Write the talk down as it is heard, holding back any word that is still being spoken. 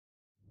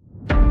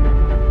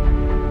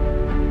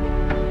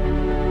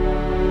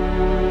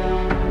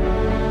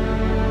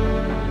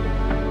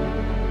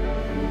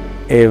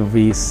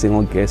Every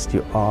single guest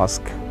you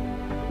ask,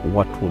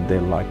 what would they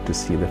like to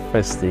see? The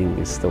first thing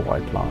is the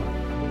white lion.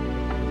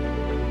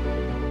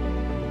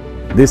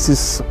 This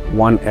is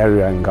one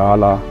area in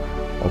Ngala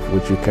of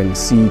which you can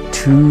see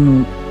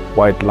 2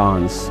 white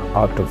lions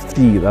out of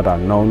 3 that are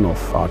known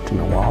of out in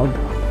the wild.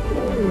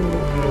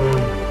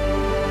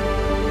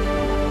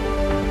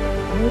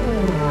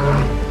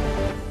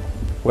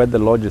 Where the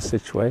lodge is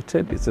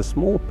situated, it's a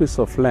small piece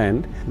of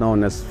land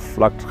known as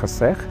Dyke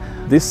Khoza.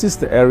 This is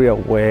the area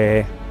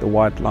where the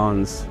white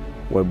lions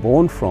were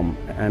born from,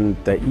 and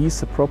there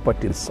is a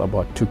property that's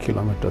about 2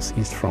 kilometers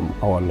east from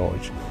our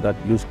lodge that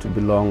used to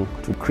belong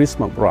to Kruger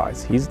National Park.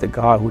 He's the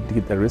guy who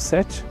did the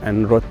research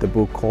and wrote the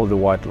book called The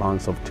White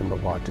Lions of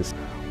Timbavati.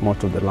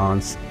 Most of the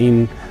lions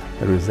in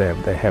the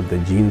reserve, they have the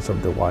genes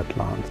of the white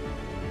lions.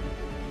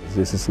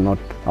 This is not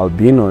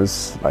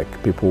albinos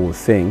like people would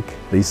think.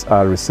 These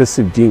are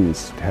recessive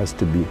genes. It has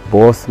to be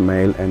both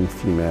male and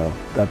female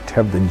that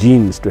have the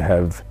genes to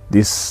have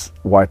these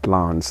white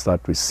lions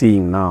that we're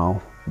seeing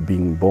now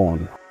being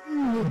born.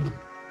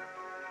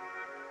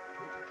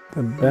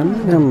 The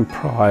Birmingham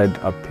Pride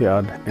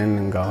appeared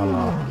in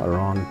Ngala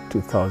around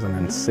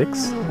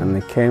 2006, and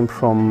they came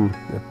from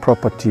the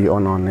property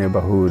on our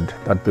neighborhood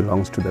that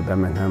belongs to the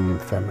Birmingham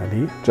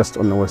family, just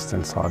on the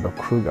western side of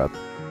Kruger.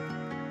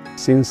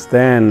 Since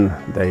then,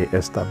 they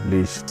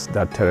established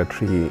that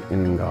territory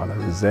in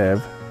Ngala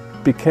Reserve.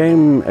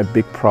 Became a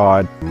big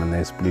pride, and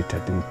they split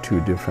it in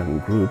 2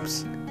 different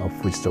groups, of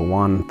which the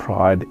one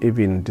pride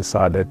even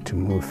decided to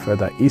move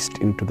further east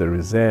into the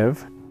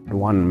reserve.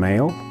 One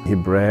male, he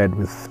bred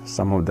with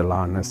some of the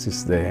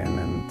lionesses there, and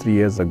then 3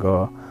 years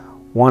ago,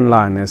 one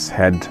lioness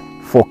had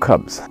 4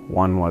 cubs.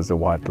 One was a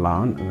white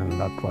lion, and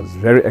that was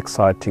very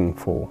exciting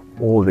for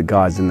all the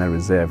guys in the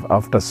reserve.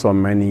 After so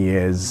many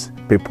years,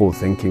 people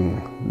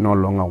thinking no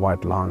longer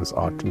white lions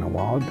out in the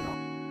wild.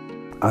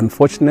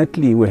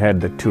 Unfortunately, we had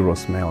the 2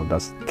 ross males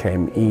that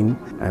came in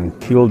and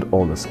killed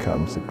all the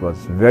cubs. It was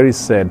very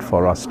sad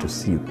for us to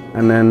see.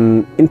 And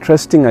then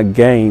interesting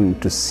again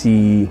to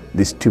see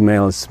these 2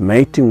 males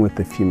mating with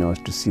the females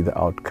to see the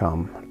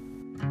outcome.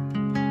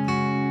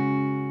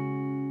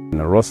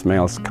 The ross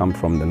males come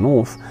from the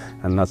north,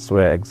 and that's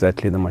where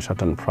exactly the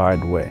Mashatan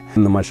Pride were.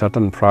 And the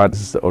Mashatan Pride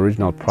is the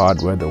original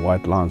pride where the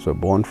white lions were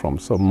born from,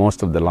 so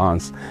most of the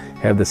lions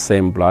have the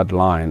same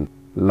bloodline.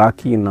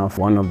 Lucky enough,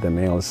 one of the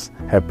males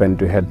happened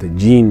to have the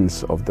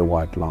genes of the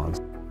white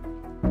lions.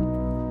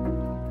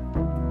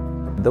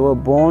 They were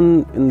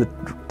born in the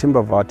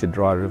Timbavati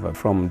dry river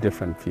from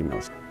different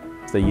females.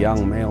 The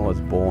young male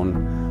was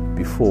born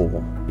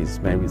before, he's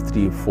maybe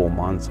 3 or 4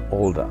 months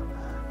older.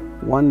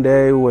 One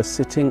day we were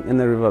sitting in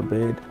the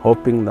riverbed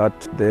hoping that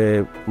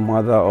the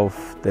mother of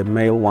the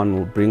male one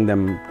will bring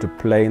them to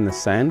play in the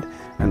sand,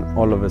 and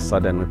all of a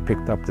sudden we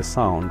picked up the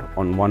sound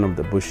on one of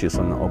the bushes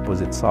on the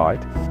opposite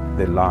side.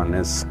 The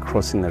lioness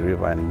crossing the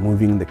river and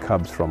moving the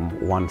cubs from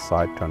one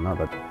side to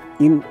another.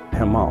 In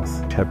her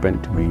mouth it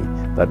happened to be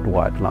that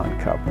white lion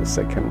cub, the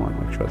second one,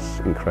 which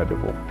was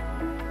incredible.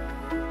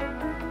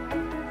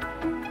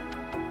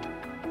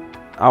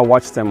 I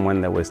watched them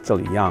when they were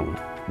still young.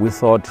 We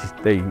thought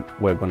they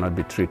were going to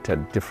be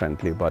treated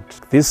differently, but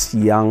this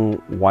young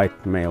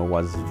white male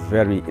was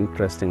very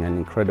interesting and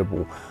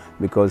incredible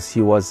because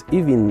he was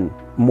even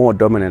more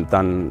dominant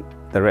than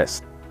the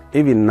rest.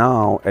 Even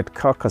now at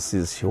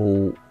carcasses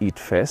he'll eat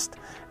first,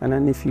 and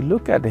then if you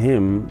look at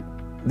him,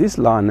 these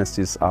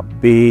lionesses are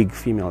big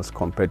females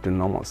compared to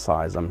normal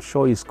size. I'm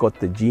sure he's got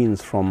the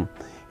genes from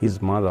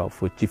his mother,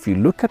 of which if you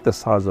look at the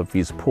size of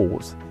his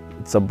paws,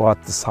 it's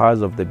about the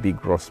size of the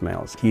big ross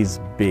males. He's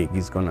big,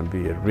 he's going to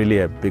be really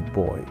a big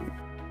boy.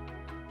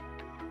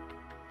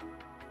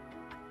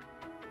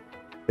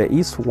 There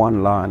is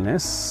one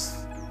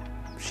lioness,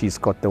 she's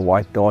got the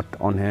white dot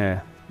on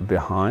her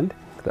behind.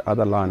 The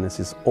other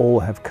lionesses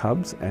all have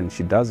cubs and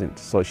she doesn't.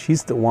 So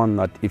she's the one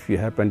that if you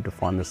happen to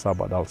find the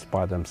sub-adults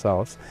by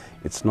themselves,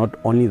 it's not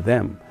only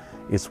them,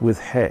 it's with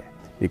her.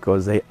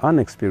 Because they're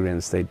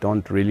unexperienced, they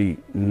don't really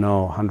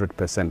know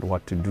 100%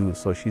 what to do.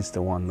 So she's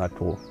the one that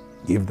will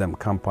give them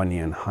company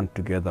and hunt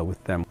together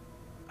with them.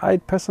 I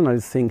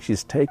personally think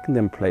she's taking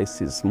them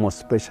places, more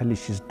especially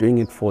she's doing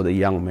it for the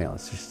young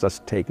males. She's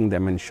just taking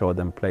them and show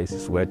them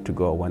places where to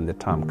go when the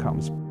time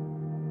comes.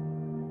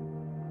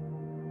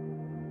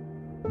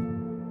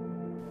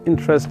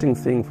 Interesting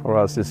thing for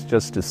us is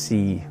just to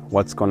see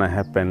what's going to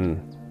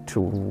happen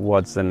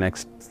towards the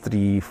next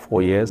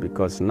 3-4 years,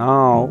 because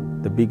now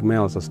the big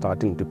males are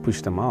starting to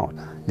push them out.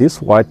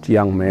 This white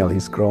young male,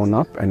 he's grown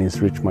up and he's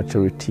reached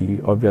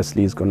maturity.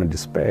 Obviously he's going to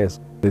disperse.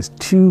 There's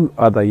 2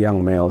 other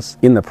young males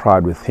in the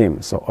pride with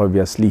him, so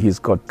obviously he's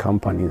got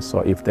company. So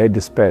if they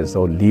disperse,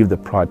 they'll leave the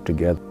pride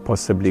together,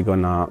 possibly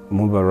gonna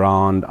move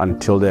around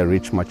until they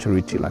reach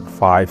maturity, like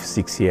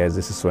 5-6 years.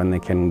 This is when they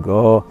can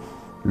go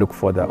look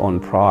for their own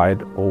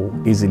pride or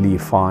easily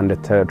find a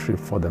territory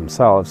for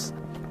themselves.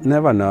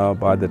 Never know,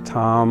 by the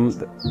time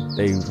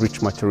they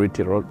reach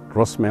maturity,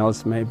 ross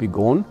males may be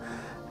gone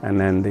and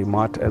then they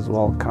might as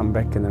well come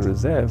back in the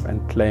reserve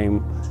and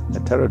claim the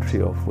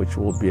territory of which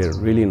will be a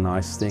really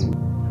nice thing.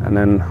 And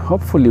then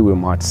hopefully we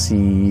might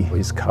see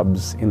his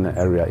cubs in the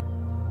area.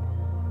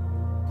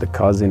 The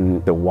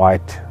cousin, the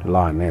white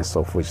lioness,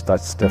 of which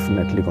that's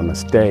definitely going to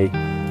stay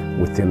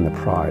within the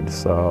pride.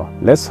 So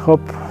let's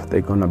hope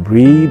they're going to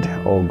breed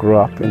or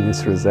grow up in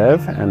this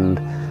reserve, and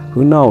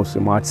who knows,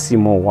 we might see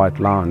more white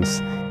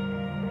lions.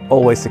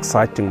 Always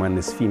exciting when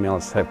these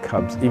females have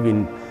cubs.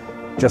 Even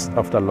just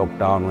after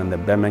lockdown, when the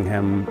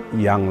Birmingham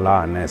young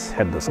lioness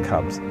had those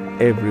cubs,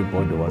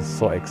 everybody was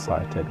so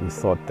excited. We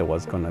thought there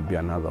was going to be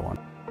another one.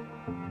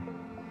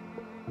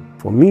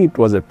 For me, it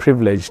was a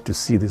privilege to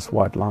see these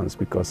white lions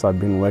because I've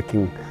been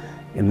working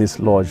in this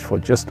lodge for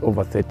just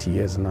over 30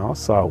 years now.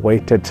 So I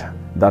waited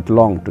that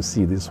long to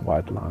see these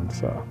white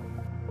lions.